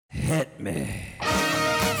Hit me.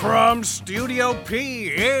 From Studio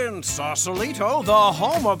P in Sausalito, the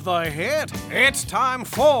home of the hit, it's time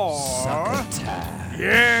for... Succotash.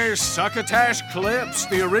 Yes, Succotash Clips,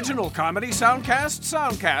 the original comedy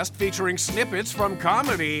soundcast featuring snippets from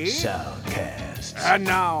comedy. Soundcast. And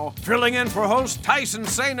now, filling in for host Tyson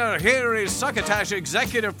Sainer, here is Succotash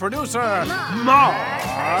executive producer, Mark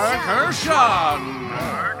Hershon.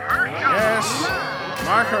 Yes,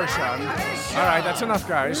 Mark Hershon. All right, that's enough,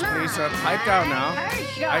 guys. Please pipe down now.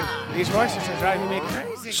 These voices are driving me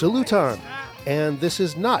crazy. Saluton. And this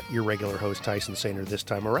is not your regular host, Tyson Sainer, this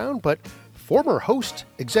time around, but former host,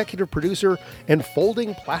 executive producer, and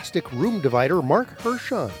folding plastic room divider, Mark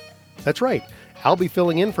Hershon. That's right. I'll be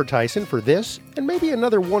filling in for Tyson for this, and maybe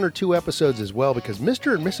another 1 or 2 episodes as well, because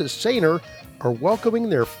Mr. and Mrs. Sainer are welcoming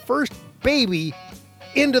their first baby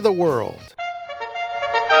into the world.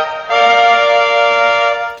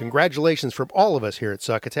 Congratulations from all of us here at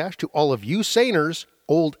Succotash to all of you Sainers,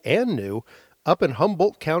 old and new, up in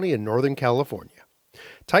Humboldt County in Northern California.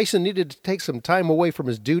 Tyson needed to take some time away from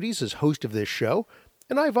his duties as host of this show,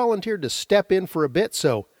 and I volunteered to step in for a bit,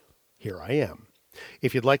 so here I am.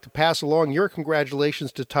 If you'd like to pass along your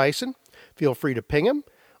congratulations to Tyson, feel free to ping him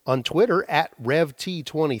on Twitter at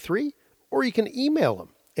RevT23, or you can email him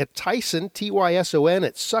at Tyson, Tyson,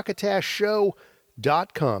 at succotashshow.com.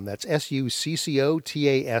 That's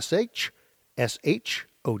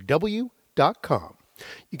SUCCOTASHSHOW.com.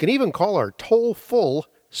 You can even call our toll-full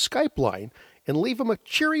Skype line and leave him a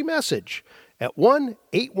cheery message at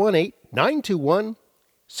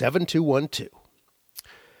 1-818-921-7212.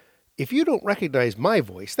 If you don't recognize my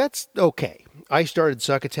voice, that's okay. I started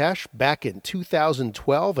Succotash back in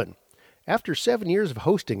 2012, and after 7 years of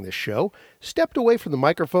hosting this show, stepped away from the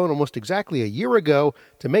microphone almost exactly a year ago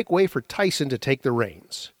to make way for Tyson to take the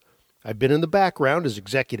reins. I've been in the background as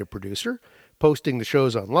executive producer, posting the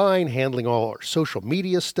shows online, handling all our social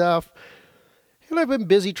media stuff, and I've been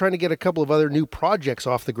busy trying to get a couple of other new projects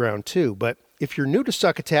off the ground too. But if you're new to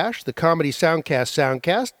Succotash, the comedy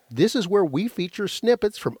soundcast, this is where we feature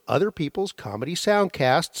snippets from other people's comedy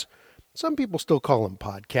soundcasts. Some people still call them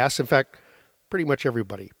podcasts. In fact, pretty much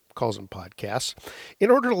everybody calls them podcasts,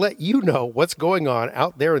 in order to let you know what's going on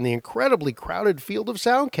out there in the incredibly crowded field of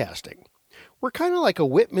soundcasting. We're kind of like a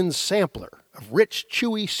Whitman's sampler of rich,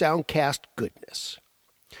 chewy soundcast goodness.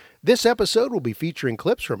 This episode will be featuring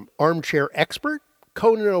clips from Armchair Expert,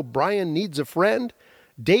 Conan O'Brien Needs a Friend,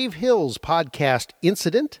 Dave Hill's podcast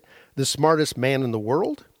Incident, The Smartest Man in the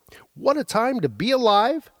World, What a Time to Be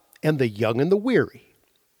Alive, and The Young and the Weary.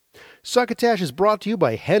 Succotash is brought to you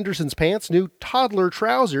by Henderson's Pants' new toddler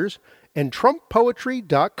trousers and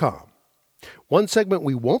TrumpPoetry.com. One segment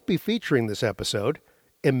we won't be featuring this episode,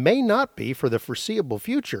 and may not be for the foreseeable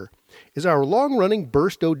future, is our long-running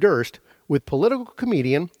Burst O'Durst with political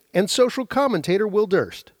comedian and social commentator Will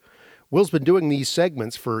Durst. Will's been doing these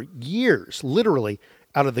segments for years, literally,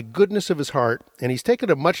 out of the goodness of his heart, and he's taken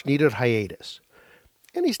a much-needed hiatus.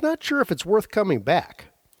 And he's not sure if it's worth coming back.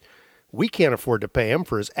 We can't afford to pay him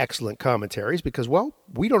for his excellent commentaries because, well,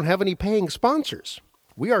 we don't have any paying sponsors.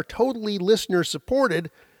 We are totally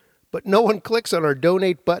listener-supported, but no one clicks on our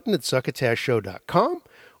donate button at succotashshow.com,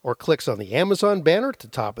 or clicks on the Amazon banner at the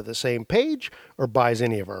top of the same page, or buys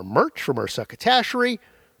any of our merch from our Succotashery.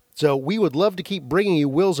 So we would love to keep bringing you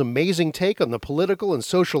Will's amazing take on the political and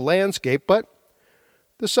social landscape, but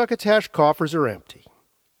the Succotash coffers are empty.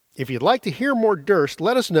 If you'd like to hear more Durst,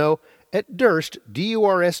 let us know at Durst,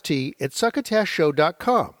 D-U-R-S-T, at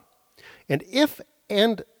succotashshow.com. And if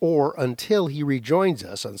and or until he rejoins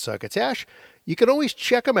us on Succotash, you can always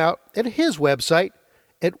check him out at his website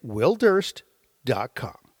at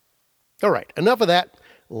willdurst.com. All right, enough of that.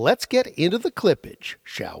 Let's get into the clippage,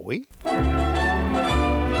 shall we?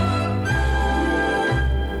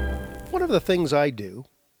 One of the things I do,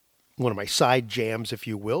 one of my side jams, if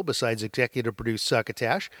you will, besides executive produce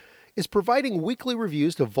Succotash, is providing weekly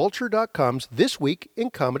reviews to Vulture.com's This Week in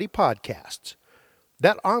Comedy Podcasts.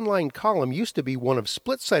 That online column used to be one of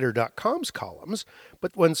SplitSider.com's columns,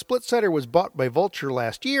 but when SplitSider was bought by Vulture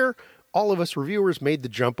last year, all of us reviewers made the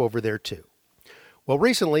jump over there too. Well,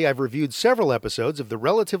 recently I've reviewed several episodes of the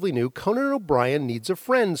relatively new Conan O'Brien Needs a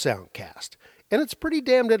Friend soundcast, and it's pretty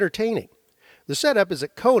damned entertaining. The setup is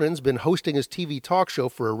that Conan's been hosting his TV talk show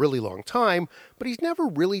for a really long time, but he's never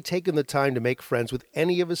really taken the time to make friends with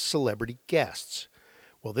any of his celebrity guests.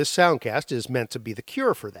 Well, this soundcast is meant to be the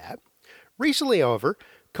cure for that. Recently, however,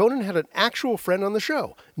 Conan had an actual friend on the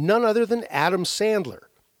show, none other than Adam Sandler.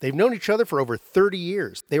 They've known each other for over 30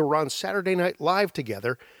 years. They were on Saturday Night Live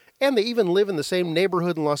together, and they even live in the same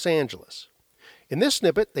neighborhood in Los Angeles. In this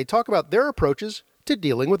snippet, they talk about their approaches to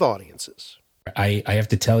dealing with audiences. I have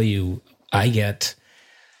to tell you, I get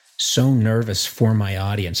so nervous for my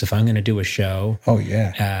audience if I'm going to do a show. Oh,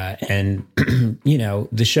 yeah. And,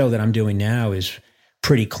 the show that I'm doing now is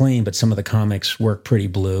pretty clean, but some of the comics work pretty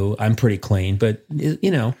blue. I'm pretty clean, but,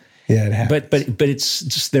 Yeah, it happens. But it's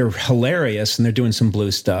just, they're hilarious and they're doing some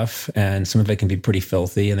blue stuff and some of it can be pretty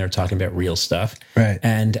filthy and they're talking about real stuff. Right.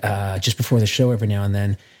 And just before the show, every now and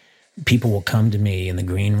then, people will come to me in the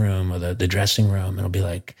green room or the dressing room and it'll be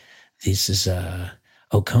like, this is,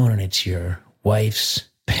 Conan, it's your wife's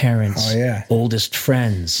parents' oldest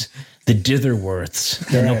friends, the Ditherworths.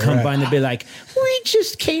 And they'll come by and they'll be like, we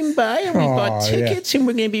just came by and we bought tickets and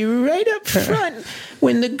we're going to be right up front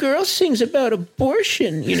when the girl sings about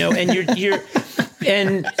abortion, and you're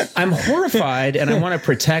and I'm horrified and I want to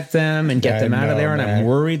protect them and get them out of there. And I'm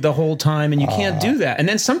worried the whole time and you can't do that. And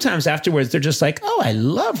then sometimes afterwards they're just like, oh, I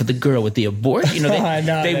love the girl with the abortion.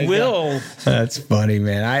 They will. That's funny,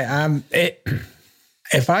 man.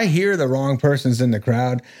 If I hear the wrong person's in the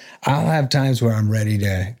crowd, I'll have times where I'm ready.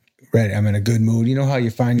 I'm in a good mood. You know how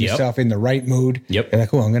you find yourself in the right mood? Yep. You're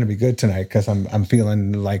like, oh, I'm going to be good tonight because I'm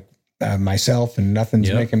feeling like myself and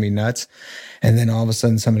nothing's making me nuts. And then all of a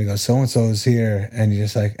sudden somebody goes, so-and-so is here. And you're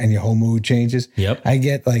just like, and your whole mood changes. Yep. I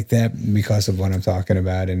get like that because of what I'm talking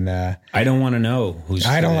about. And I don't want to know who's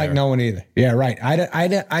I don't like knowing either. Yeah, right.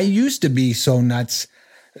 I used to be so nuts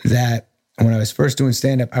that when I was first doing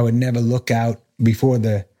stand-up, I would never look out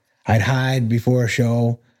I'd hide before a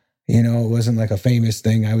show. It wasn't like a famous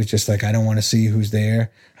thing. I was just like, I don't want to see who's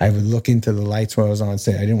there. I would look into the lights while I was on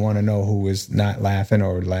stage. I didn't want to know who was not laughing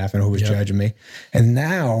or laughing, who was judging me. And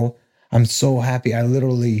now I'm so happy. I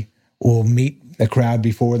literally will meet the crowd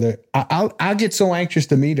before I'll get so anxious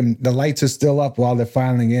to meet them. The lights are still up while they're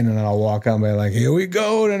filing in, and then I'll walk out and be like, here we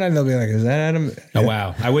go. And then they'll be like, is that Adam? Oh,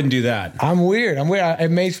 wow. I wouldn't do that. I'm weird. It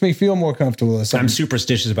makes me feel more comfortable. I'm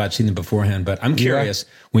superstititious about seeing them beforehand, but I'm curious.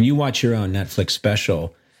 When you watch your own Netflix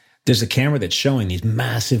special, there's a camera that's showing these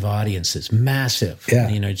massive audiences, massive. Yeah.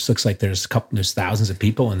 It just looks like there's thousands of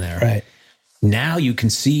people in there. Right. Now you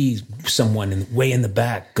can see someone way in the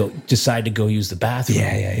back decide to go use the bathroom. Yeah.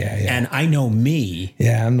 And I know me.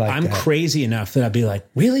 Yeah, I'm crazy enough that I'd be like,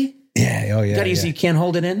 really? Yeah. Oh, yeah. That easy? You can't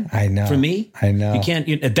hold it in? I know. For me? I know. You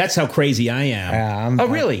can't. That's how crazy I am. Yeah,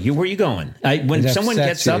 really? Where are you going? When someone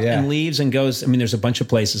gets up and leaves and goes, there's a bunch of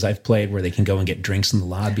places I've played where they can go and get drinks in the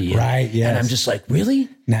lobby. Right, yes. And I'm just like, really?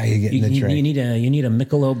 Now you're getting the drink. You need a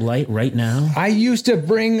Michelob Light right now? I used to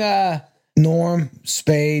bring Norm,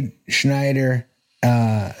 Spade, Schneider,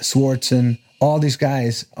 Swartzen, all these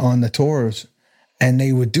guys on the tours, and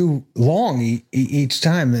they would do long each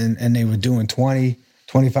time, and they were doing 20,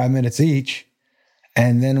 25 minutes each.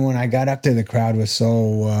 And then when I got up there, the crowd was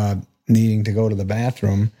so needing to go to the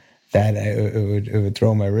bathroom that it would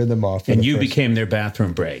throw my rhythm off. And you became their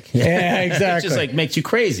bathroom break. Yeah, exactly. It just makes you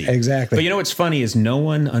crazy. Exactly. But what's funny is no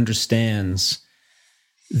one understands.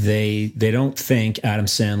 They don't think Adam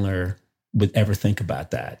Sandler would ever think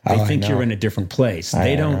about that. They think you're in a different place.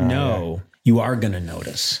 They don't know you are going to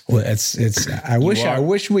notice. Well, I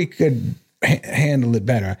wish we could handle it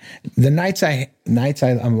better. The nights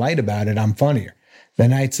I'm light about it, I'm funnier. The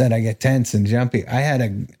nights that I get tense and jumpy, I had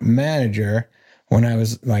a manager when I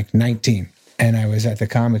was like 19, and I was at the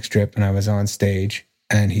comic strip and I was on stage,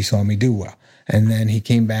 and he saw me do well. And then he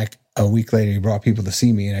came back a week later. He brought people to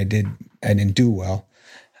see me, and I didn't do well.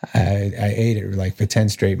 I ate it like for 10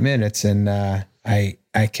 straight minutes, and I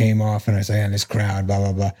came off and I was like, on this crowd, blah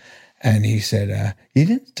blah blah. And he said,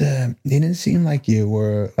 "You didn't seem like you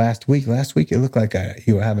were last week. Last week it looked like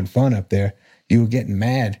you were having fun up there. You were getting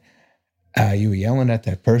mad. You were yelling at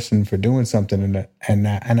that person for doing something." And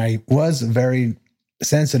I was very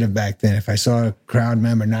sensitive back then. If I saw a crowd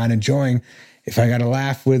member not enjoying, if I got a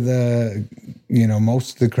laugh with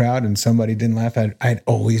most of the crowd and somebody didn't laugh, I'd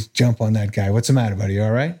always jump on that guy. What's the matter, buddy? You all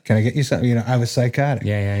right? Can I get you something? I was psychotic.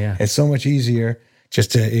 Yeah. It's so much easier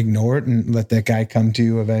just to ignore it and let that guy come to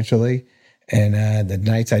you eventually. And the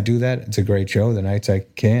nights I do that, it's a great show. The nights I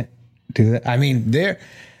can't do that,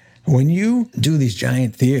 when you do these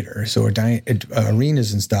giant theaters or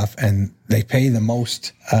arenas and stuff, and they pay the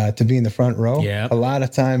most to be in the front row, a lot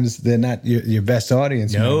of times they're not your best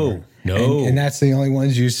audience. No. And that's the only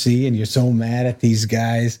ones you see, and you're so mad at these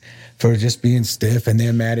guys for just being stiff, and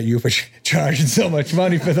they're mad at you for charging so much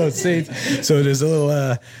money for those seats. So there's a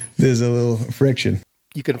little friction.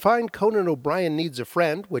 You can find Conan O'Brien Needs a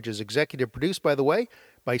Friend, which is executive produced, by the way,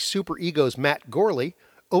 by Super Ego's Matt Gorley,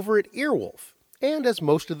 over at Earwolf. And as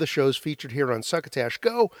most of the shows featured here on Succotash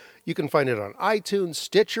go, you can find it on iTunes,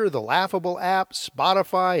 Stitcher, the Laughable app,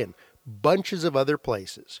 Spotify, and bunches of other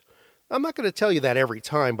places. I'm not going to tell you that every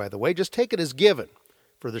time, by the way. Just take it as given.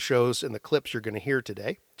 for the shows and the clips you're going to hear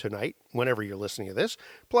tonight, whenever you're listening to this.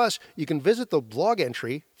 Plus, you can visit the blog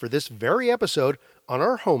entry for this very episode on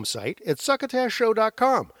our home site at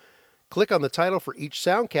succotashshow.com. Click on the title for each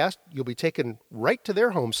soundcast. You'll be taken right to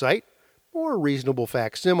their home site, or a reasonable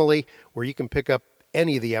facsimile, where you can pick up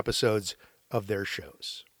any of the episodes of their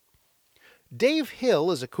shows. Dave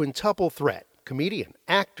Hill is a quintuple threat: comedian,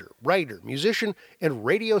 actor, writer, musician, and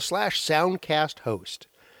radio/soundcast host.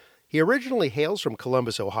 He originally hails from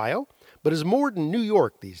Columbus, Ohio, but is moored in New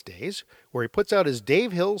York these days, where he puts out his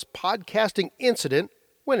Dave Hill's Podcasting Incident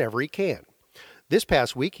whenever he can. This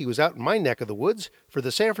past week, he was out in my neck of the woods for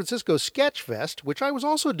the San Francisco Sketch Fest, which I was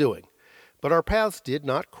also doing. But our paths did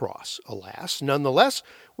not cross, alas. Nonetheless,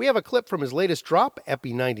 we have a clip from his latest drop,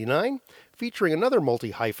 Epi 99, featuring another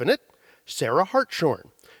multi-hyphenate, Sarah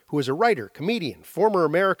Hartshorn, who is a writer, comedian, former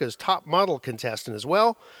America's Top Model contestant as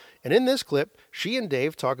well. And in this clip, she and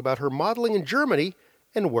Dave talk about her modeling in Germany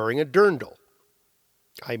and wearing a dirndl.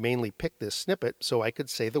 I mainly picked this snippet so I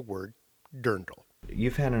could say the word dirndl.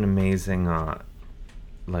 You've had an amazing,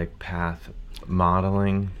 path,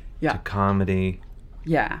 modeling to comedy.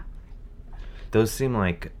 Yeah. Those seem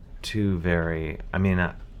like two very, I've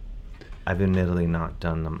admittedly not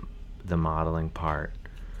done the modeling part,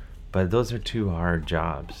 but those are two hard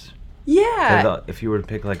jobs. Yeah. If you were to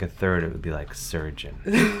pick like a third, it would be like surgeon.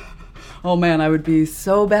 Oh man, I would be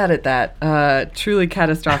so bad at that. Truly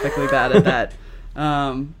catastrophically bad at that.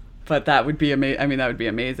 But that would be amazing. That would be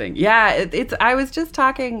amazing. Yeah, it's. I was just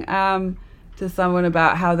talking to someone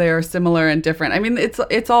about how they are similar and different.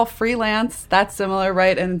 It's all freelance. That's similar,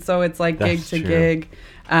 right? And so it's like gig to gig.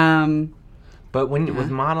 But with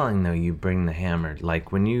modeling though, you bring the hammer.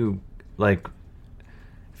 Like when you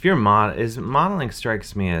if you're modeling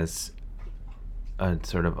strikes me as a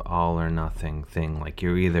sort of all or nothing thing. Like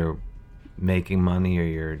you're either making money or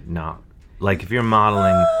you're not. Like if you're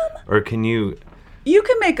modeling, or can you? You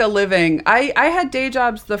can make a living. I had day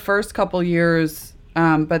jobs the first couple years,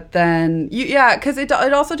 but then because it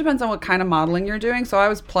also depends on what kind of modeling you're doing. So I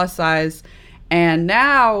was plus size, and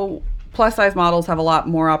now plus size models have a lot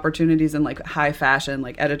more opportunities in like high fashion,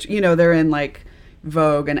 like they're in like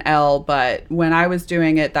Vogue and Elle, but when I was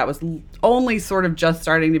doing it, that was only sort of just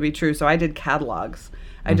starting to be true. So I did catalogs.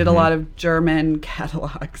 I did a lot of German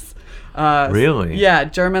catalogs. Really? Yeah,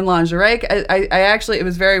 German lingerie. I actually, it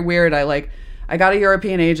was very weird. I got a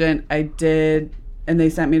European agent. And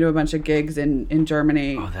they sent me to a bunch of gigs in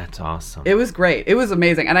Germany. Oh, that's awesome. It was great. It was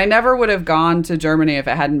amazing. And I never would have gone to Germany if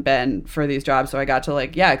it hadn't been for these jobs. So I got to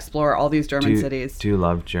explore all these German cities. Do you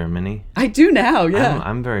love Germany? I do now, yeah.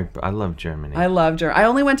 I love Germany. I love Germany. I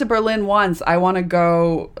only went to Berlin once. I want to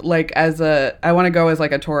go as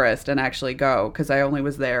a tourist and actually go, because I only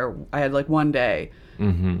was there. I had one day.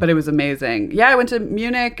 Mm-hmm. But it was amazing. Yeah, I went to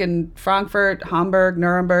Munich and Frankfurt, Hamburg,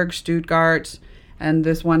 Nuremberg, Stuttgart, and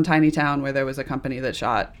this one tiny town where there was a company that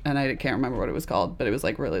shot, and I can't remember what it was called, but it was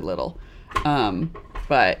really little.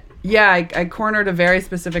 But yeah, I cornered a very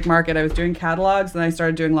specific market. I was doing catalogs, and I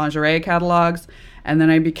started doing lingerie catalogs, and then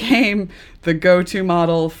I became the go-to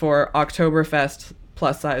model for Oktoberfest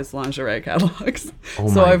plus-size lingerie catalogs. Oh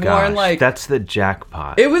so my I've gosh, worn that's the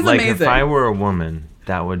jackpot. It was amazing. If I were a woman,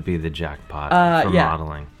 that would be the jackpot for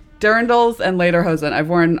modeling. Dirndls and lederhosen. I've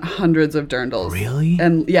worn hundreds of dirndls. Really?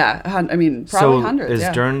 And yeah, probably hundreds. Is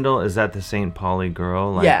dirndl, is that the St. Pauli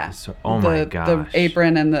girl? Yeah. My gosh. The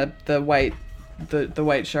apron and the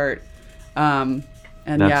white shirt. And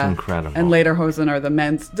that's incredible. And lederhosen are the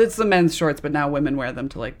men's. It's the men's shorts, but now women wear them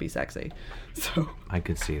to be sexy. So I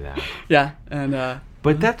could see that. Yeah, and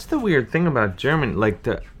but that's the weird thing about Germany.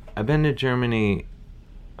 I've been to Germany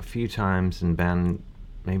a few times and been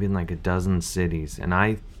maybe in a dozen cities, and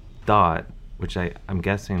I thought, which I'm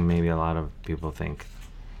guessing maybe a lot of people think,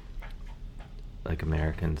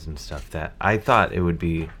 Americans and stuff, that I thought it would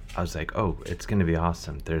be, I was like, oh, it's going to be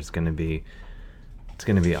awesome. It's going to be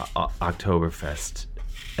Oktoberfest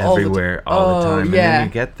everywhere all the time. And then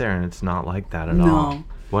you get there and it's not like that at all.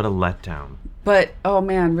 What a letdown. But, oh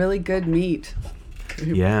man, really good meat.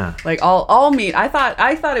 Yeah. All meat. I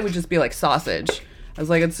thought it would just be sausage. I was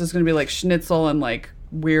like, it's just going to be schnitzel and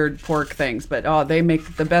weird pork things, but they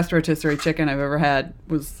make the best rotisserie chicken I've ever had.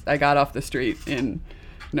 I got off the street in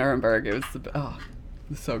Nuremberg. It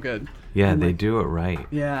was so good. Yeah, they do it right.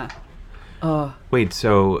 Yeah. Wait,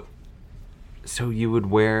 so you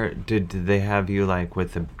would wear? Did they have you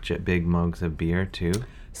with the big mugs of beer too?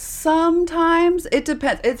 Sometimes it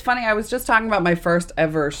depends. It's funny. I was just talking about my first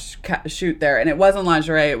ever shoot there, and it wasn't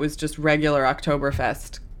lingerie. It was just regular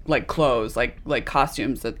Oktoberfest clothes, like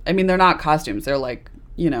costumes. They're not costumes. They're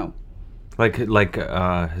Like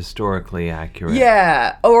historically accurate.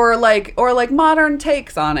 Yeah, or like modern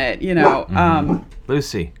takes on it, you know.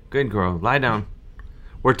 Lucy, good girl, lie down.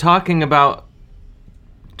 We're talking about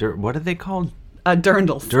what are they called?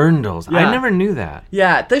 Dirndls. Dirndls. Yeah. I never knew that.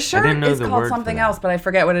 Yeah, the shirt didn't know is the called word for something that. else, but I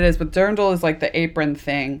forget what it is. But dirndl is like the apron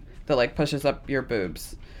thing that like pushes up your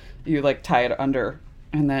boobs. You like tie it under,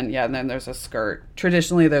 and then there's a skirt.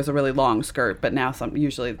 Traditionally, there's a really long skirt, but now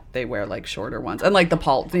usually they wear like shorter ones. And like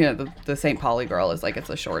the St. Pauli girl is like it's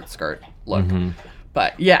a short skirt look.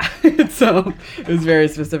 But yeah, so it was very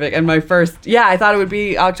specific. And my first, I thought it would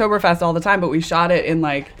be Oktoberfest all the time, but we shot it in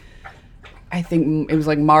like, I think it was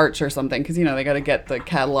like March or something, because, you know, they got to get the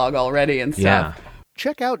catalog all ready and stuff. Yeah.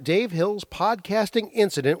 Check out Dave Hill's Podcasting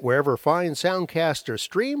Incident wherever fine soundcasts are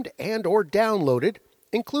streamed and or downloaded,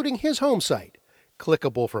 including his home site,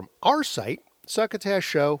 clickable from our site,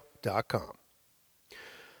 succotashshow.com.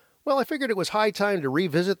 Well, I figured it was high time to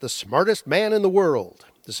revisit the smartest man in the world,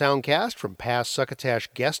 the soundcast from past Succotash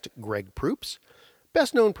guest Greg Proops,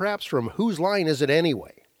 best known perhaps from Whose Line Is It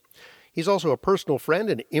Anyway? He's also a personal friend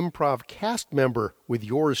and improv cast member with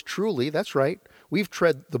yours truly. That's right. We've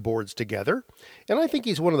tread the boards together. And I think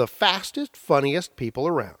he's one of the fastest, funniest people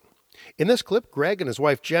around. In this clip, Greg and his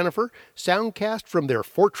wife Jennifer soundcast from their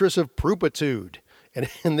fortress of Proopitude. And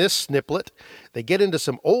in this sniplet, they get into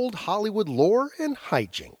some old Hollywood lore and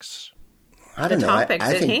hijinks. I don't know. Topics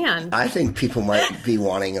at hand. I think people might be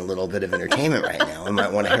wanting a little bit of entertainment right now. I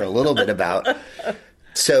might want to hear a little bit about.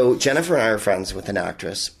 So Jennifer and I are friends with an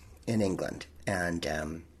actress in England, and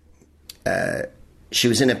she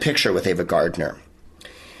was in a picture with Ava Gardner,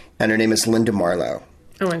 and her name is Linda Marlowe.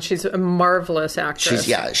 Oh, and she's a marvelous actress.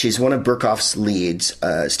 She's one of Berkoff's leads.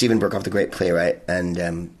 Stephen Berkoff, the great playwright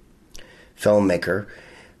and filmmaker,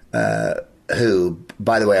 who,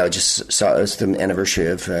 by the way, I just saw it was the anniversary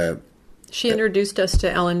of. She introduced us to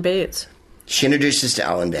Ellen Bates. She introduced us to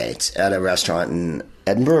Ellen Bates at a restaurant in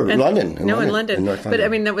Edinburgh, In London. In North London. London. But I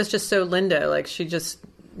mean, that was just so Linda. Like, she just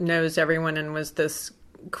knows everyone and was this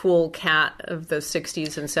cool cat of the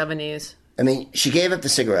 60s and 70s. I mean, she gave up the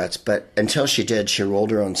cigarettes, but until she did, she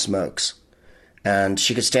rolled her own smokes. And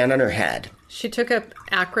she could stand on her head. She took up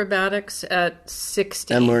acrobatics at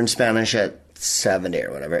 60. And learned Spanish at 70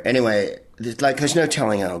 or whatever. Anyway, there's no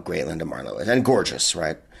telling how great Linda Marlowe is. And gorgeous,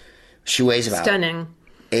 right? She weighs about Stunning.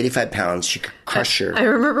 85 pounds. She could crush her. I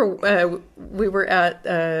remember we were at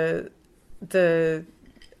the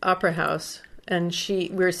Opera House, and we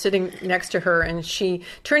were sitting next to her, and she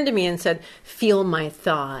turned to me and said, "Feel my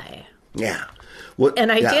thigh." Yeah.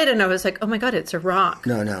 And I did, and I was like, oh my God, it's a rock.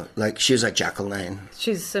 No. Like, she was like Jack LaLanne.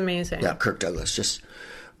 She's amazing. Yeah, Kirk Douglas. Just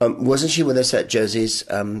wasn't she with us at Josie's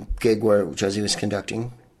gig where Josie was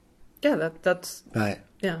conducting? Yeah, that's... Right.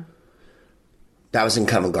 Yeah. That was in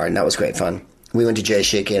Covent Garden. That was great fun. We went to Jay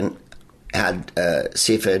Chic and had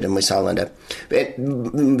seafood, and we saw Linda.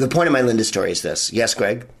 The point of my Linda story is this. Yes,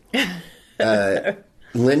 Greg?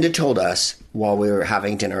 Linda told us while we were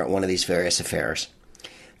having dinner at one of these various affairs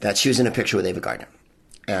that she was in a picture with Ava Gardner.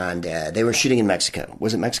 And they were shooting in Mexico.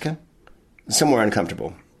 Was it Mexico? Somewhere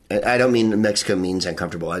uncomfortable. I don't mean Mexico means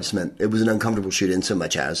uncomfortable. I just meant it was an uncomfortable shoot in so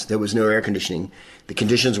much as there was no air conditioning. The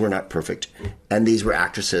conditions were not perfect. And these were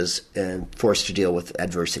actresses forced to deal with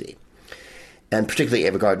adversity. And particularly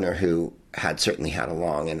Ava Gardner, who had certainly had a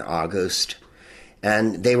long and August.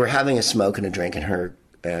 And they were having a smoke and a drink in her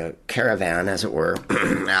caravan, as it were,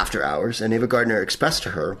 after hours. And Ava Gardner expressed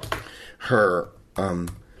to her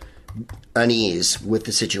unease with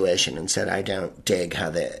the situation and said, I don't dig how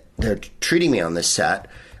they're treating me on this set.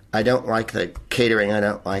 I don't like the catering. I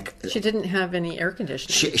don't like... She didn't have any air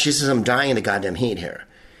conditioning. She says, I'm dying of the goddamn heat here.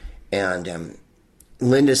 And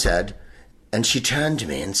Linda said, and she turned to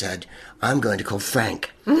me and said, I'm going to call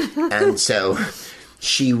Frank. And so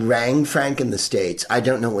she rang Frank in the States. I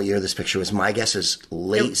don't know what year this picture was. My guess is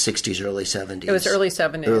late 60s, early 70s. It was early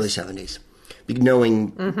 70s. Early 70s.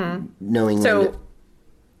 Knowing So, Linda.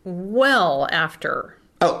 well after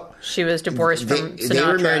she was divorced from Sinatra. They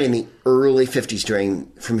were married in the early 50s during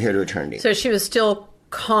From Here to Eternity. So she was still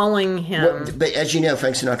calling him. Well, but as you know,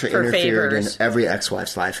 Frank Sinatra interfered favors. in every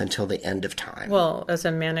ex-wife's life until the end of time. Well, as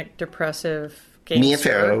a manic depressive gangster Mia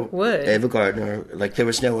Farrow, would. Ava Gardner, like there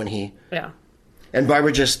was no one he... Yeah. And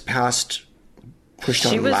Barbara just pushed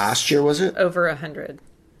on last year, was it? Over 100.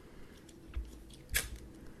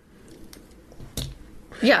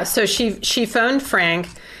 Yeah, so she phoned Frank,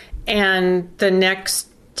 and the next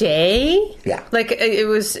day, like it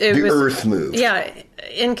was the earth moved. Yeah,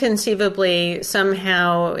 inconceivably,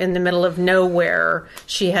 somehow in the middle of nowhere,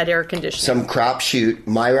 she had air conditioning. Some crap shoot.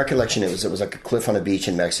 My recollection it was like a cliff on a beach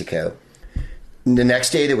in Mexico. The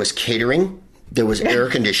next day there was catering. There was air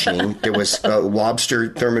conditioning. There was a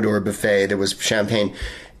lobster thermidor buffet. There was champagne.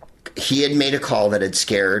 He had made a call that had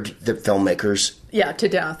scared the filmmakers. Yeah, to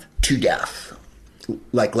death. To death.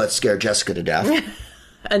 Like, let's scare Jessica to death.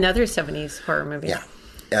 Another 70s horror movie. Yeah.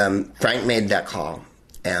 Frank made that call,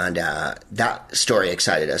 and that story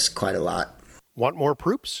excited us quite a lot. Want more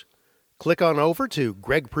Proops? Click on over to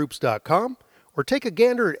gregproops.com or take a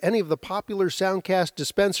gander at any of the popular Soundcast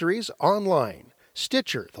dispensaries online,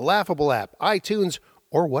 Stitcher, the Laughable app, iTunes,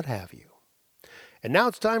 or what have you. And now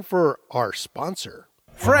it's time for our sponsor.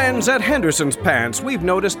 Friends at Henderson's Pants, we've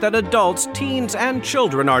noticed that adults, teens, and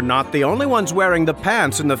children are not the only ones wearing the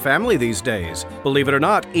pants in the family these days. Believe it or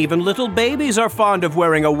not, even little babies are fond of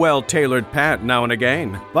wearing a well-tailored pant now and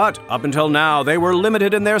again. But up until now, they were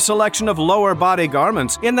limited in their selection of lower body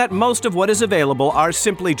garments, in that most of what is available are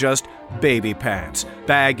simply just baby pants.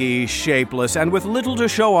 Baggy, shapeless, and with little to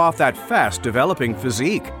show off that fast-developing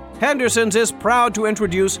physique. Henderson's is proud to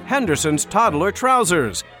introduce Henderson's Toddler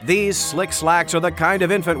Trousers. These slick slacks are the kind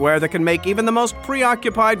of infant wear that can make even the most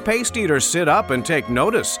preoccupied paste eater sit up and take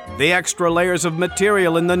notice. The extra layers of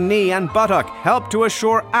material in the knee and buttock help to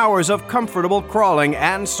assure hours of comfortable crawling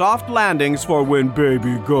and soft landings for when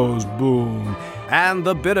baby goes boom. And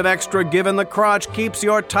the bit of extra give in the crotch keeps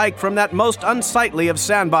your tyke from that most unsightly of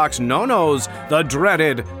sandbox no-nos, the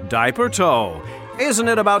dreaded diaper toe. Isn't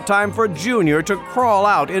it about time for Junior to crawl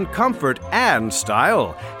out in comfort and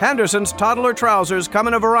style? Henderson's Toddler Trousers come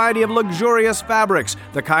in a variety of luxurious fabrics,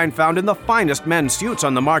 the kind found in the finest men's suits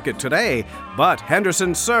on the market today. But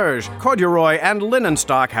Henderson's serge, corduroy, and linen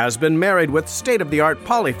stock has been married with state-of-the-art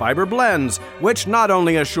polyfiber blends, which not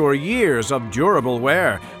only assure years of durable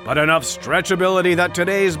wear, but enough stretchability that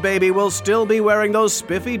today's baby will still be wearing those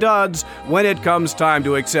spiffy duds when it comes time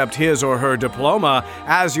to accept his or her diploma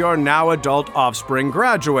as your now adult offspring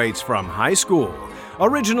graduates from high school.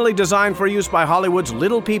 Originally designed for use by Hollywood's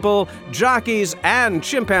little people, jockeys, and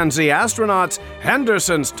chimpanzee astronauts,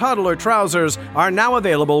 Henderson's Toddler Trousers are now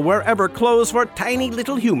available wherever clothes for tiny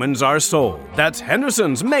little humans are sold. That's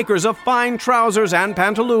Henderson's, makers of fine trousers and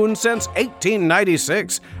pantaloons since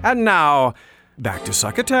 1896. And now, back to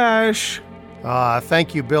Succotash.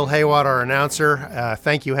 Thank you, Bill Haywatt, our announcer.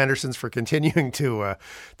 Thank you, Henderson's, for continuing to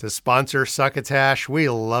sponsor Succotash. We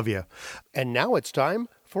love you. And now it's time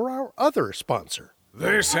for our other sponsor.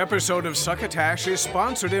 This episode of Succotash is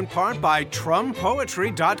sponsored in part by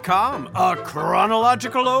TrumPoetry.com, a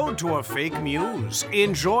chronological ode to a fake muse.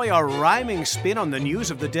 Enjoy a rhyming spin on the news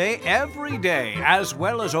of the day every day, as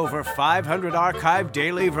well as over 500 archived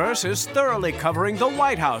daily verses thoroughly covering the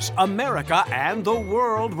White House, America, and the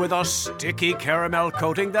world with a sticky caramel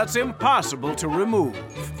coating that's impossible to remove.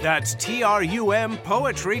 That's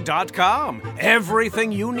TRUMPoetry.com.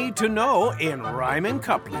 Everything you need to know in rhyming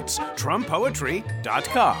couplets. TrumPoetry.com.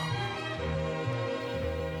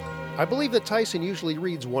 I believe that Tyson usually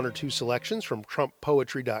reads one or two selections from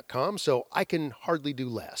TrumpPoetry.com, so I can hardly do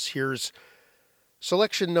less. Here's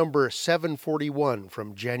selection number 741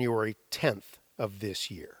 from January 10th of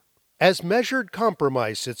this year. As measured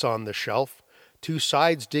compromise sits on the shelf, two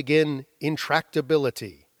sides dig in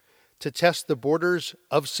intractability to test the borders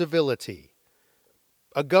of civility.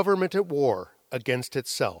 A government at war against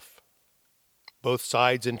itself. Both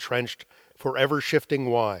sides entrenched, forever shifting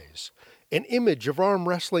wise. An image of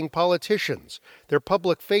arm-wrestling politicians. Their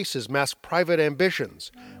public faces mask private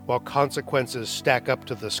ambitions, while consequences stack up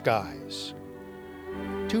to the skies.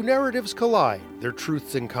 Two narratives collide, their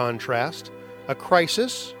truths in contrast. A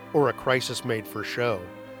crisis, or a crisis made for show.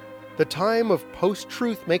 The time of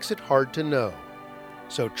post-truth makes it hard to know.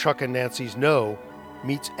 So Chuck and Nancy's no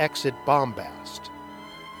meets exit bombast.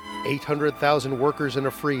 800,000 workers in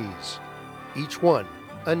a freeze. Each one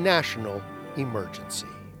a national emergency.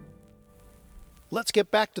 Let's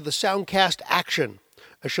get back to the Soundcast action.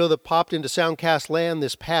 A show that popped into Soundcast land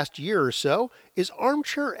this past year or so is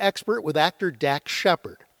Armchair Expert with actor Dax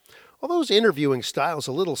Shepard. Although his interviewing style is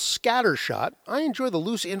a little scattershot, I enjoy the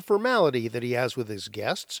loose informality that he has with his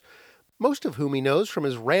guests, most of whom he knows from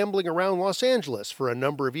his rambling around Los Angeles for a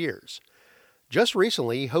number of years. Just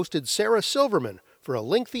recently, he hosted Sarah Silverman for a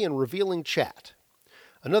lengthy and revealing chat.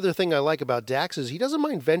 Another thing I like about Dax is he doesn't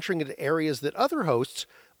mind venturing into areas that other hosts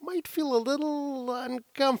might feel a little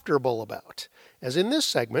uncomfortable about, as in this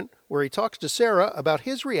segment where he talks to Sarah about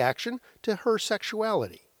his reaction to her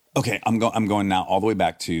sexuality. Okay, I'm going now all the way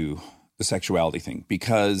back to the sexuality thing,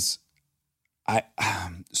 because I've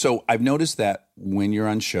noticed that when you're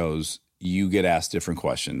on shows, you get asked different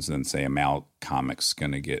questions than, say, a male comic's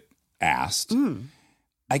going to get asked.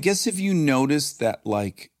 I guess if you notice that,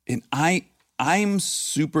 and I'm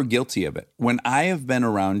super guilty of it. When I have been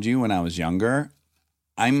around you when I was younger,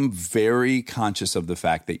 I'm very conscious of the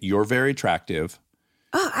fact that you're very attractive.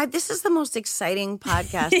 Oh, this is the most exciting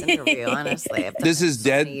podcast interview, honestly. This is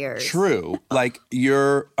dead true. Like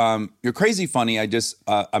you're crazy funny.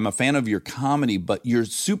 I'm a fan of your comedy, but you're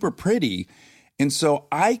super pretty. And so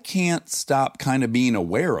I can't stop kind of being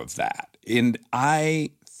aware of that. And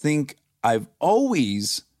I think I've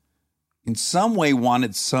always in some way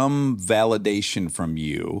wanted some validation from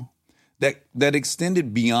you that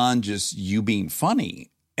extended beyond just you being funny.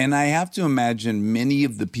 And I have to imagine many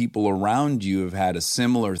of the people around you have had a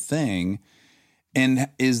similar thing. And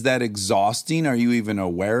is that exhausting? Are you even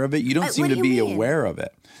aware of it? You don't seem to be aware of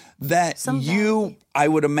it. That I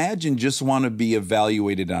would imagine, just want to be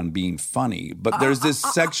evaluated on being funny. But there's this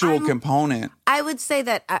sexual component. I would say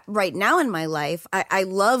that right now in my life, I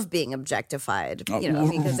love being objectified,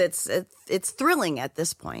 because it's thrilling at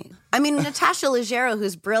this point. I mean, Natasha Leggero,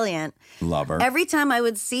 who's brilliant. Love her. Every time I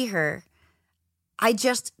would see her,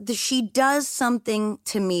 she does something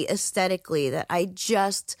to me aesthetically that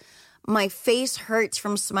my face hurts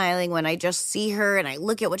from smiling when I just see her and I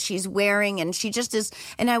look at what she's wearing, and she just is,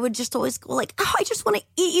 and I would just always go like, oh, I just want to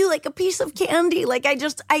eat you like a piece of candy. Like I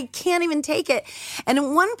can't even take it. And at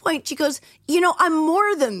one point she goes, I'm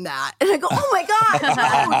more than that. And I go, oh my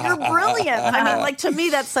God, you're brilliant. I mean, like, to me,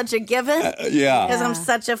 that's such a given. Yeah. Because I'm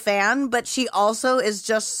such a fan, but she also is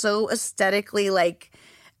just so aesthetically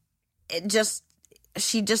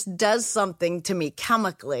she just does something to me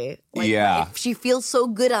chemically. She feels so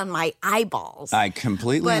good on my eyeballs. I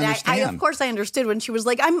completely understand. Of course I understood when she was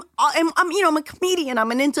like, I'm a comedian.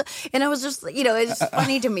 And I was just, it's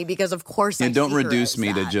funny to me because of course I don't reduce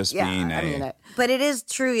me to just being but it is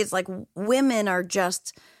true. It's like women are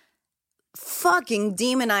just fucking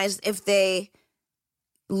demonized if they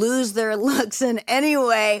lose their looks in any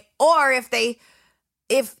way, or if they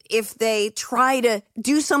try to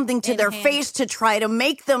do something to their face to try to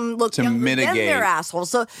make them look to younger mitigate. than their assholes.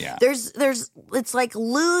 So there's it's like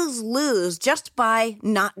lose just by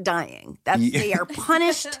not dying. They are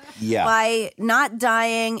punished by not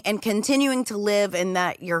dying and continuing to live, and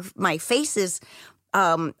that my face is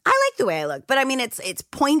I like the way I look, but I mean, it's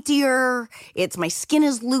pointier. My skin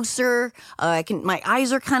is looser. My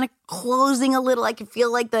eyes are kind of closing a little. I can feel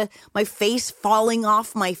like my face falling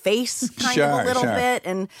off my face kind of a little bit.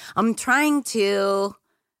 And I'm trying to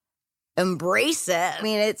embrace it. I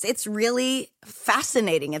mean, it's really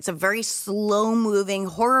fascinating. It's a very slow moving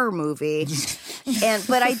horror movie.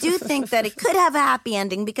 But I do think that it could have a happy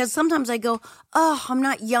ending, because sometimes I go, oh, I'm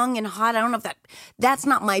not young and hot. I don't know if that's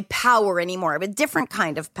not my power anymore. I have a different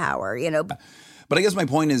kind of power, But I guess my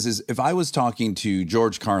point is if I was talking to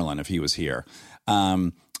George Carlin, if he was here,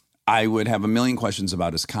 I would have a million questions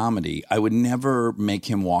about his comedy. I would never make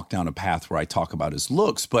him walk down a path where I talk about his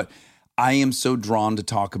looks, but I am so drawn to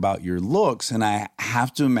talk about your looks, and I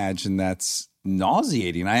have to imagine that's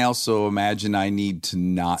nauseating. I also imagine I need to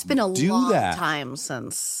not do that. It's been a long time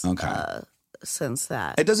since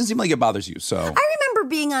that. It doesn't seem like it bothers you. So I remember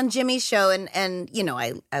being on Jimmy's show, and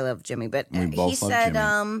I love Jimmy, but he said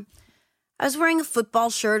I was wearing a football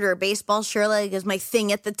shirt or a baseball shirt, like it was my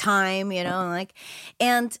thing at the time,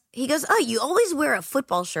 and he goes, oh, you always wear a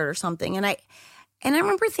football shirt or something, and I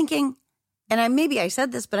remember thinking, and maybe I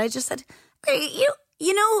said this, but I just said, hey,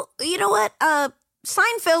 you know what?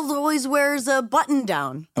 Seinfeld always wears a button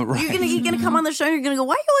down. Oh, right. You're gonna come on the show and you're gonna go,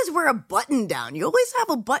 why do you always wear a button down? You always have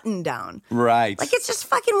a button down. Right. Like, it's just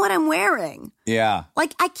fucking what I'm wearing. Yeah.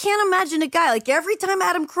 Like, I can't imagine a guy, like, every time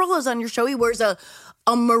Adam Carolla's on your show, he wears a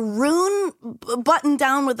maroon button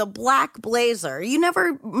down with a black blazer. You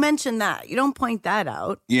never mention that. You don't point that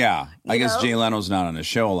out. Yeah. I guess Jay Leno's not on the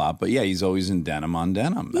show a lot, but yeah, he's always in denim on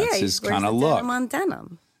denim. That's his kind of look. Denim on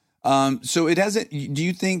denim. So it hasn't, do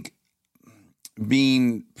you think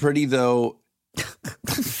being pretty though? I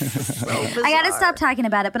gotta stop talking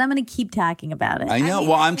about it, but I'm gonna keep talking about it. I know.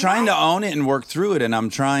 Well, I'm trying to own it and work through it, and I'm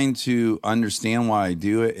trying to understand why I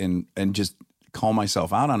do it and just call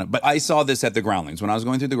myself out on it. But I saw this at the Groundlings. When I was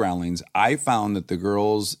going through the Groundlings, I found that the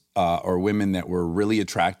girls or women that were really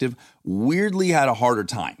attractive weirdly had a harder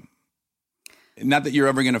time. Not that you're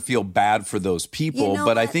ever going to feel bad for those people,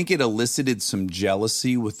 but I think it elicited some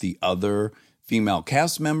jealousy with the other female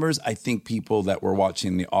cast members. I think people that were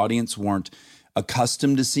watching the audience weren't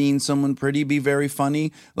accustomed to seeing someone pretty be very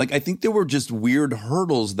funny. Like, I think there were just weird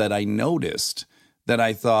hurdles that I noticed that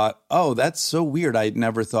I thought, oh, that's so weird. I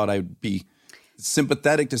never thought I'd be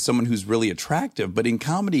sympathetic to someone who's really attractive. But in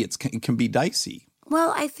comedy, it can be dicey.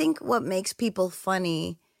 Well, I think what makes people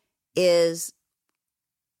funny is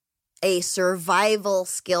a survival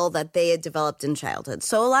skill that they had developed in childhood.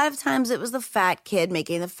 So a lot of times it was the fat kid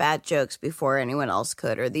making the fat jokes before anyone else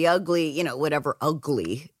could, or the ugly, whatever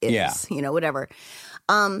ugly is, whatever.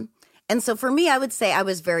 And so for me, I would say I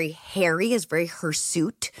was very hairy, is very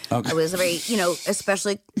hirsute. Okay. I was very,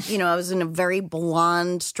 especially, I was in a very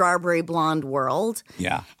blonde, strawberry blonde world.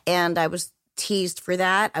 Yeah. And I was teased for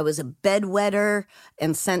that. I was a bedwetter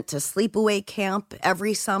and sent to sleepaway camp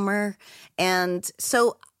every summer. And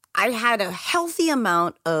so I had a healthy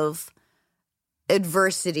amount of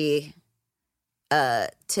adversity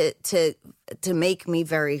to make me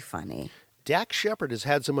very funny. Dax Shepard has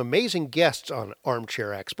had some amazing guests on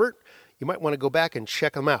Armchair Expert. You might want to go back and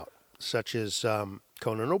check them out, such as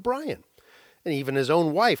Conan O'Brien and even his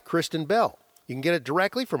own wife, Kristen Bell. You can get it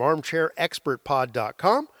directly from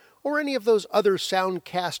armchairexpertpod.com or any of those other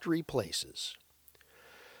Soundcastery places.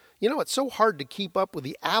 It's so hard to keep up with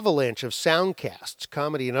the avalanche of soundcasts,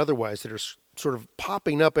 comedy and otherwise, that are sort of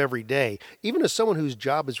popping up every day. Even as someone whose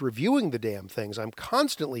job is reviewing the damn things, I'm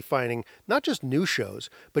constantly finding not just new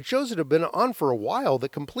shows, but shows that have been on for a while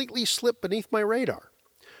that completely slip beneath my radar.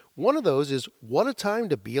 One of those is What a Time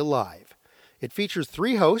to Be Alive. It features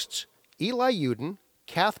 3 hosts, Eli Uden,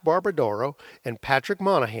 Kath Barbadoro, and Patrick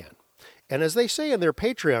Monahan. And as they say on their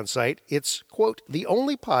Patreon site, it's, quote, the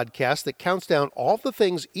only podcast that counts down all the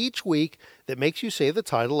things each week that makes you say the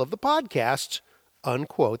title of the podcast,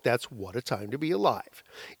 unquote. That's What a Time to Be Alive.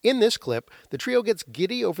 In this clip, the trio gets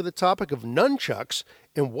giddy over the topic of nunchucks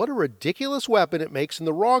and what a ridiculous weapon it makes in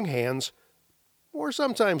the wrong hands, or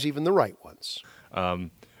sometimes even the right ones.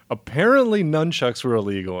 Apparently nunchucks were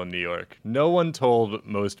illegal in New York. No one told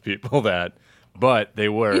most people that. But they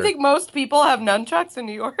were. You think most people have nunchucks in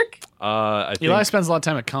New York? I think Eli spends a lot of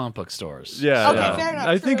time at comic book stores. Yeah. Okay, yeah. fair enough.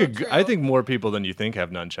 I think more people than you think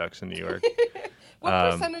have nunchucks in New York.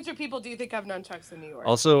 What percentage of people do you think have nunchucks in New York?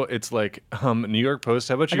 Also, it's like New York Post.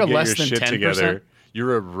 How about you get your shit 10%? Together?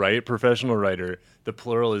 You're a professional writer. The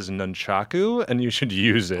plural is nunchaku, and you should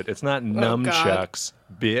use it. It's not nunchucks,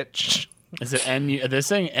 bitch. Is it N-U? Are they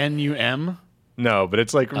saying N-U-M? No, but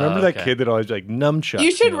it's like, remember that kid that always like nunchucks?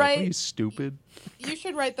 You should write. Like, are you stupid? You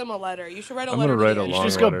should write them a letter. You should write a I'm letter. I'm gonna write a long letter. You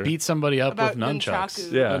should just go beat somebody up with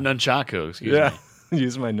nunchucks. Yeah, nunchaku. Excuse me.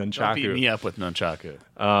 Use my nunchaku. Don't beat me up with nunchaku.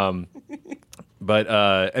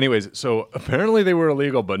 But anyways, so apparently they were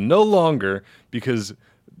illegal, but no longer, because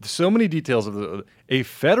so many details of a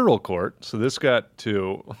federal court. So this got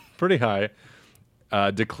to pretty high.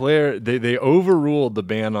 Declared they overruled the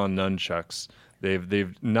ban on nunchucks.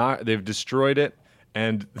 They've destroyed it,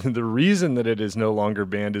 and the reason that it is no longer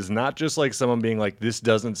banned is not just like someone being like, this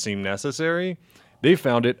doesn't seem necessary. They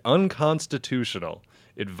found it unconstitutional.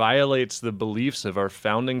 It violates the beliefs of our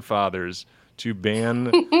founding fathers to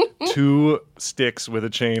ban 2 sticks with a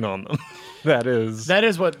chain on them. That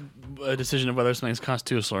is what a decision of whether something's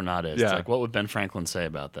constitutional or not is. Yeah. It's like, what would Ben Franklin say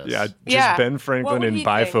about this? Yeah, Ben Franklin in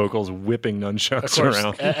bifocals whipping nunchucks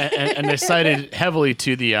around. and they cited heavily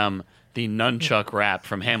to the nunchuck rap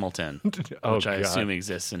from Hamilton, which I assume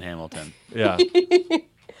exists in Hamilton. Yeah.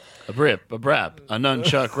 A brip, a brap, a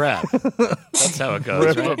nunchuck rap. That's how it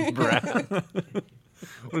goes, Brip, right? a brap.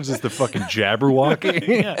 What is this, the fucking Jabberwocky?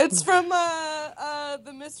 Yeah. It's from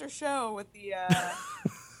the Mr. Show with the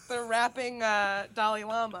rapping Dalai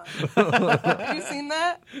Lama. Have you seen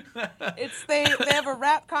that? It's they have a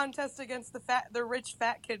rap contest against the rich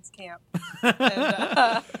fat kids camp.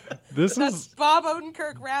 And, that's Bob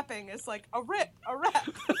Odenkirk rapping. It's like a rap.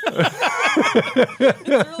 It's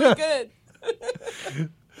really good.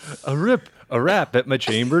 A rap at my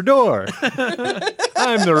chamber door.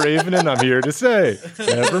 I'm the Raven, and I'm here to say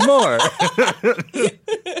nevermore.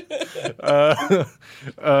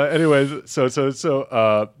 Anyways,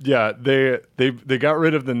 they got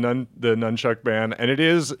rid of the nunchuck ban, and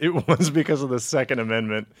it was because of the Second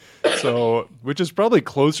Amendment, so which is probably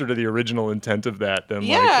closer to the original intent of that than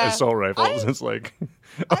like assault rifles. It's like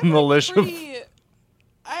a militia.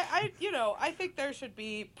 I think there should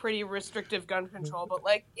be pretty restrictive gun control, but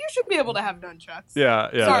like you should be able to have nunchucks.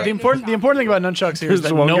 Yeah. Sorry, the important thing about nunchucks here is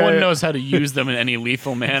that no one knows how to use them in any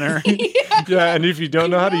lethal manner. Yeah, and if you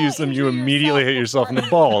don't know how to use them, you immediately hit yourself in the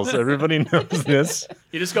balls. Everybody knows this.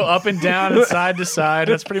 You just go up and down and side to side.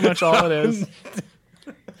 That's pretty much all it is.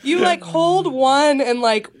 You like hold one and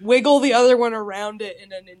like wiggle the other one around it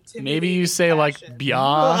in an intimidating Maybe you say fashion. like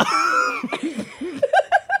bia.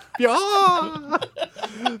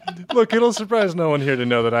 Look, it'll surprise no one here to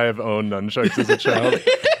know that I have owned nunchucks as a child.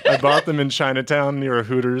 I bought them in Chinatown near a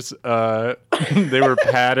Hooters. They were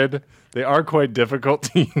padded. They are quite difficult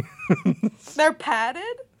to use. They're padded?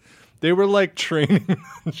 They were like training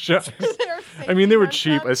nunchucks. I mean, they were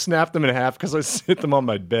cheap. I snapped them in half because I hit them on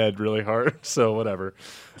my bed really hard. So whatever.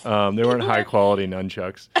 They weren't high quality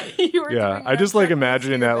nunchucks. Yeah, I just like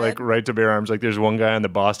imagining that like right to bear arms. Like there's one guy on the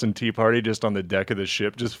Boston Tea Party just on the deck of the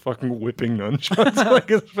ship, just fucking whipping nunchucks like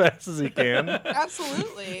as fast as he can.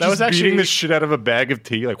 Absolutely. That was actually beating the shit out of a bag of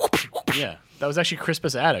tea. Like yeah. That was actually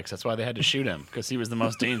Crispus Attucks. That's why they had to shoot him, because he was the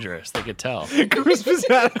most dangerous. They could tell. Crispus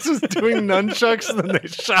Attucks was doing nunchucks, and then they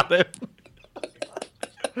shot him.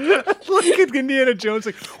 Like at Indiana Jones,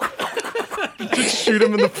 like just shoot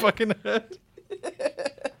him in the fucking head.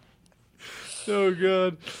 Oh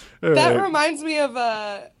god! All that right. reminds me of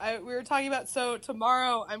we were talking about. So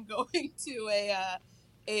tomorrow I'm going to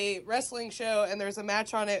a wrestling show, and there's a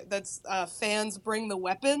match on it that's fans bring the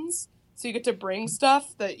weapons. So you get to bring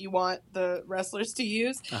stuff that you want the wrestlers to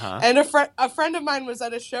use. And a friend of mine was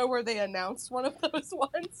at a show where they announced one of those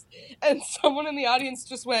ones, and someone in the audience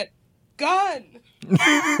just went, "Gun!" And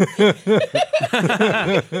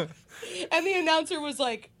the announcer was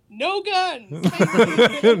like, "No guns!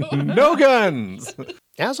 No guns!"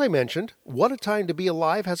 As I mentioned, What a Time to Be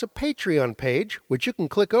Alive has a Patreon page, which you can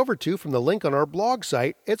click over to from the link on our blog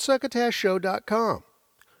site at succotashshow.com.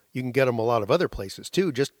 You can get them a lot of other places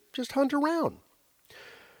too, just hunt around.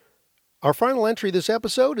 Our final entry this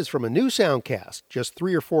episode is from a new soundcast, just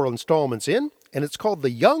 3 or 4 installments in, and it's called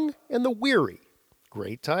The Young and the Weary.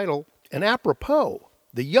 Great title. And apropos,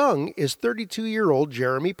 The Young is 32-year-old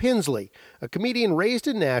Jeremy Pinsley, a comedian raised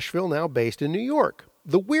in Nashville, now based in New York.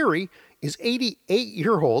 The Weary is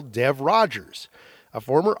 88-year-old Dev Rogers, a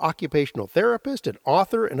former occupational therapist, an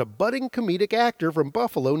author, and a budding comedic actor from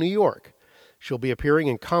Buffalo, New York. She'll be appearing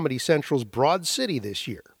in Comedy Central's Broad City this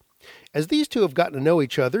year. As these two have gotten to know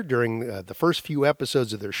each other during the first few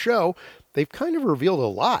episodes of their show, they've kind of revealed a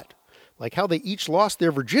lot, like how they each lost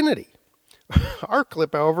their virginity. Our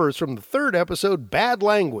clip, however, is from the 3rd episode, Bad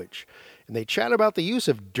Language, and they chat about the use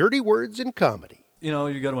of dirty words in comedy. You know,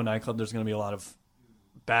 you go to a nightclub, there's going to be a lot of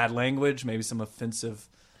bad language, maybe some offensive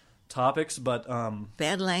topics, but...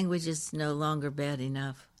 Bad language is no longer bad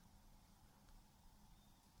enough.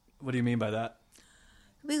 What do you mean by that?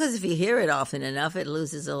 Because if you hear it often enough, it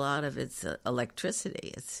loses a lot of its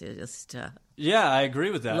electricity. It's just... yeah, I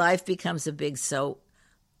agree with that. Life becomes a big so...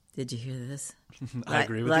 Did you hear this? I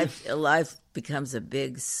agree with you. Life becomes a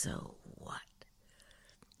big so what?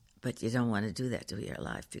 But you don't want to do that to your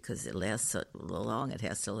life because it lasts so long. It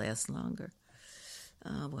has to last longer.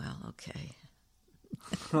 Oh, well, okay.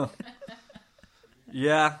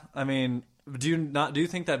 Yeah, I mean, do you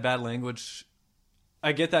think that bad language...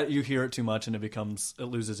 I get that you hear it too much and it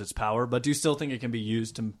loses its power, but do you still think it can be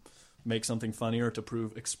used to make something funnier,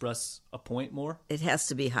 to express a point more? It has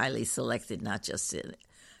to be highly selected, not just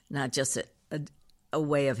a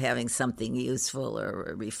way of having something useful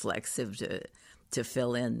or reflexive to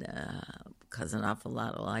fill in, because an awful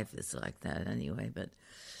lot of life is like that anyway. But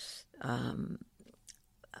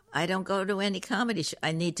I don't go to any comedy show.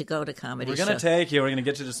 I need to go to comedy shows. We're going to take you. We're going to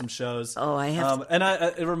get you to some shows. Oh, I have to. And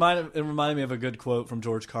it reminded me of a good quote from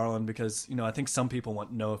George Carlin, because, you know, I think some people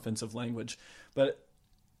want no offensive language.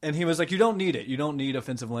 And he was like, you don't need it. You don't need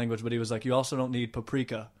offensive language. But he was like, you also don't need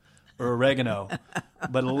paprika or oregano.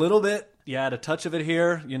 But a little bit, you add a touch of it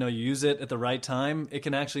here. You know, you use it at the right time. It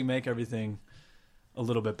can actually make everything a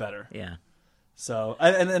little bit better. Yeah. So,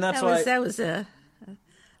 and that's why...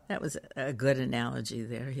 That was a good analogy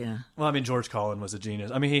there, yeah. Well, I mean, George Carlin was a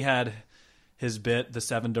genius. I mean, he had his bit, The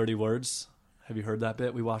 7 Dirty Words. Have you heard that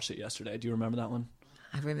bit? We watched it yesterday. Do you remember that one?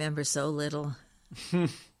 I remember so little.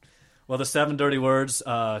 Well, the 7 dirty words,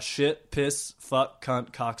 shit, piss, fuck,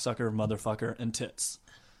 cunt, cocksucker, motherfucker, and tits.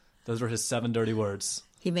 Those were his 7 dirty words.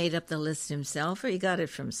 He made up the list himself, or he got it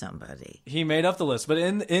from somebody? He made up the list. But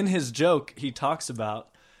in his joke, he talks about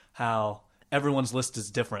how everyone's list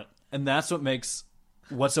is different. And that's what makes...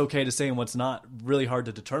 what's okay to say and what's not really hard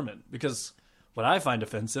to determine, because what I find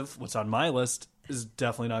offensive, what's on my list, is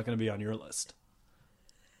definitely not going to be on your list.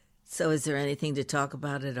 So is there anything to talk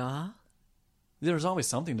about at all? There's always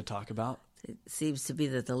something to talk about. It seems to be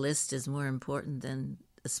that the list is more important than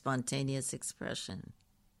a spontaneous expression.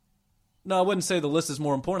 No, I wouldn't say the list is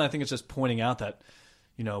more important. I think it's just pointing out that,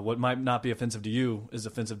 you know, what might not be offensive to you is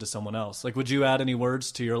offensive to someone else. Like, would you add any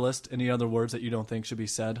words to your list? Any other words that you don't think should be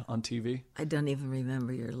said on TV? I don't even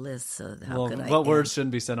remember your list, so how could I? What words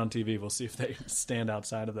shouldn't be said on TV? We'll see if they stand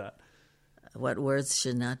outside of that. What words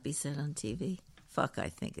should not be said on TV? Fuck, I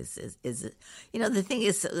think is you know, the thing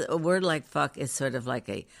is, a word like fuck is sort of like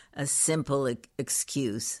a simple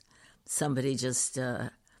excuse. Somebody just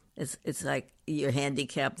it's like you're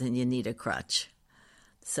handicapped and you need a crutch.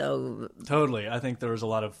 So totally, I think there was a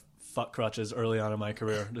lot of fuck crutches early on in my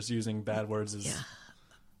career, just using bad words as... Yeah.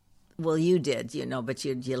 Well, you did, but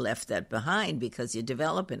you left that behind because you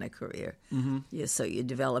develop in a career. Mm-hmm. So you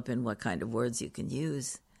develop in what kind of words you can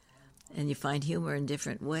use, and you find humor in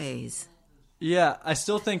different ways. Yeah, I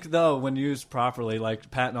still think, though, when used properly, like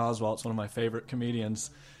Patton Oswalt's one of my favorite comedians,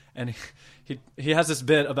 and he has this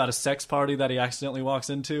bit about a sex party that he accidentally walks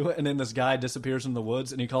into, and then this guy disappears in the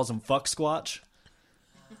woods, and he calls him Fuck Squatch.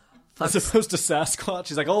 As opposed to Sasquatch.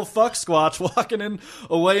 He's like, oh, Fuck Squatch, walking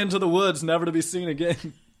away into the woods, never to be seen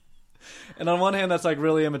again. And on one hand, that's like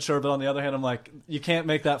really immature, but on the other hand, I'm like, you can't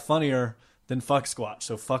make that funnier than fuck squatch.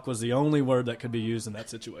 So fuck was the only word that could be used in that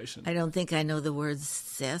situation. I don't think I know the word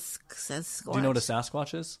Sasquatch. Do you know what a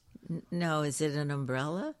Sasquatch is? No, is it an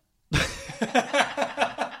umbrella?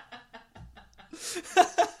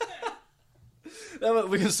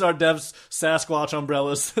 We can start Dev's Sasquatch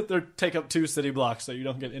umbrellas. They take up 2 city blocks so you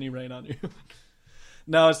don't get any rain on you.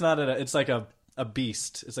 No, it's not. It's like a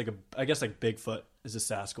beast. It's like I guess like Bigfoot is a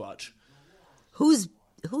Sasquatch. Who's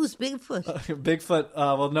Bigfoot? Bigfoot.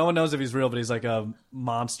 Well, no one knows if he's real, but he's like a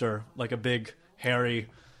monster, like a big, hairy,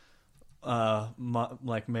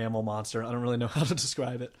 like mammal monster. I don't really know how to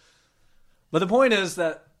describe it. But the point is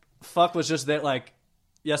that fuck was just that. Like,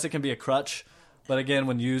 yes, it can be a crutch, but again,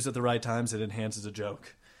 when used at the right times, it enhances a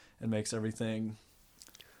joke and makes everything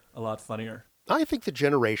a lot funnier. I think the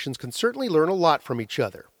generations can certainly learn a lot from each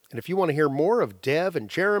other. And if you want to hear more of Dev and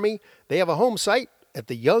Jeremy, they have a home site at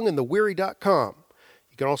theyoungandtheweary.com.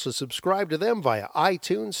 You can also subscribe to them via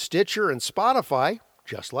iTunes, Stitcher, and Spotify,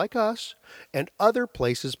 just like us, and other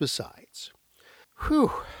places besides.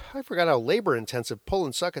 Whew, I forgot how labor-intensive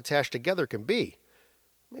pulling Succotash together can be.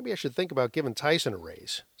 Maybe I should think about giving Tyson a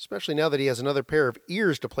raise, especially now that he has another pair of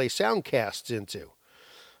ears to play soundcasts into.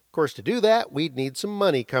 Of course, to do that, we'd need some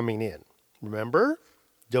money coming in. Remember?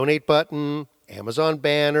 Donate button, Amazon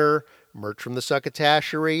banner, merch from the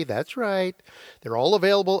Succotashery. That's right. They're all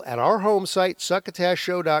available at our home site,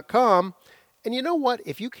 succotashshow.com. And you know what?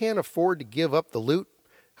 If you can't afford to give up the loot,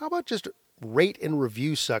 how about just rate and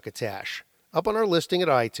review Succotash? Up on our listing at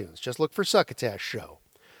iTunes. Just look for Succotash Show.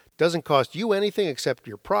 Doesn't cost you anything except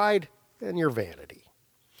your pride and your vanity.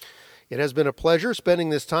 It has been a pleasure spending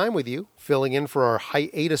this time with you, filling in for our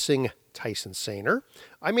hiatusing Tyson Saner.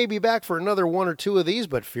 I may be back for another 1 or 2 of these,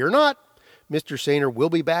 but fear not. Mr. Saner will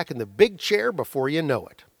be back in the big chair before you know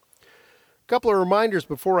it. A couple of reminders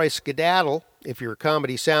before I skedaddle. If you're a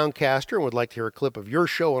comedy soundcaster and would like to hear a clip of your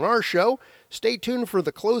show on our show, stay tuned for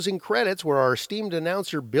the closing credits where our esteemed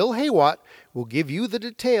announcer Bill Haywatt will give you the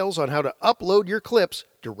details on how to upload your clips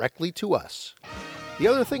directly to us. The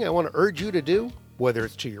other thing I want to urge you to do, whether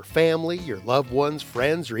it's to your family, your loved ones,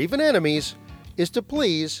 friends, or even enemies, is to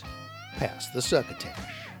please pass the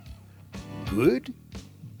Succotash.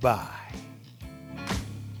 Goodbye.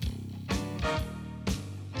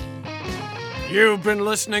 You've been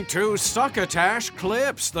listening to Succotash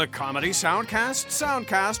Clips, the comedy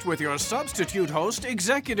soundcast with your substitute host,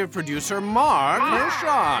 executive producer Mark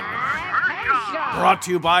Hershon. Brought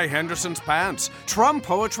to you by Henderson's Pants,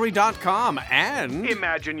 TrumPoetry.com, and...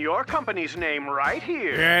 Imagine your company's name right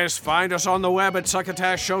here. Yes, find us on the web at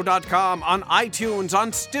SuccotashShow.com, on iTunes,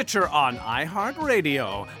 on Stitcher, on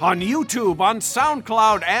iHeartRadio, on YouTube, on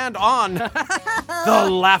SoundCloud, and on the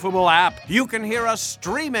Laughable app. You can hear us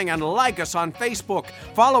streaming and like us on Facebook.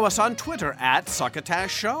 Follow us on Twitter at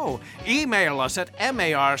Succotash Show. Email us at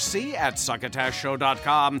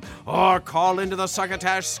marc@succotashshow.com, or call into the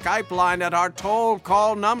Succotash Skype line at our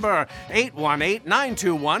toll-call number,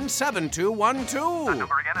 818-921-7212. That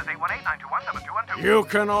number again is 818-921-7212. You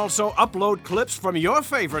can also upload clips from your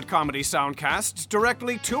favorite comedy soundcasts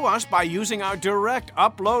directly to us by using our direct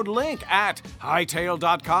upload link at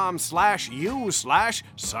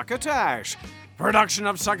hightail.com/u/Succotash. Production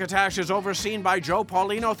of Succotash is overseen by Joe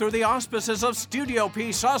Paulino through the auspices of Studio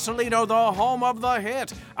P Sausalito, the home of the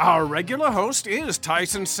hit. Our regular host is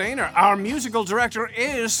Tyson Saner. Our musical director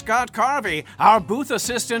is Scott Carvey. Our booth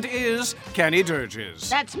assistant is Kenny Durges.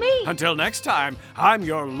 That's me. Until next time, I'm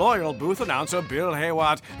your loyal booth announcer, Bill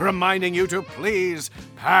Haywatt, reminding you to please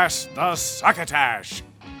pass the Succotash.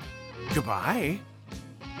 Goodbye.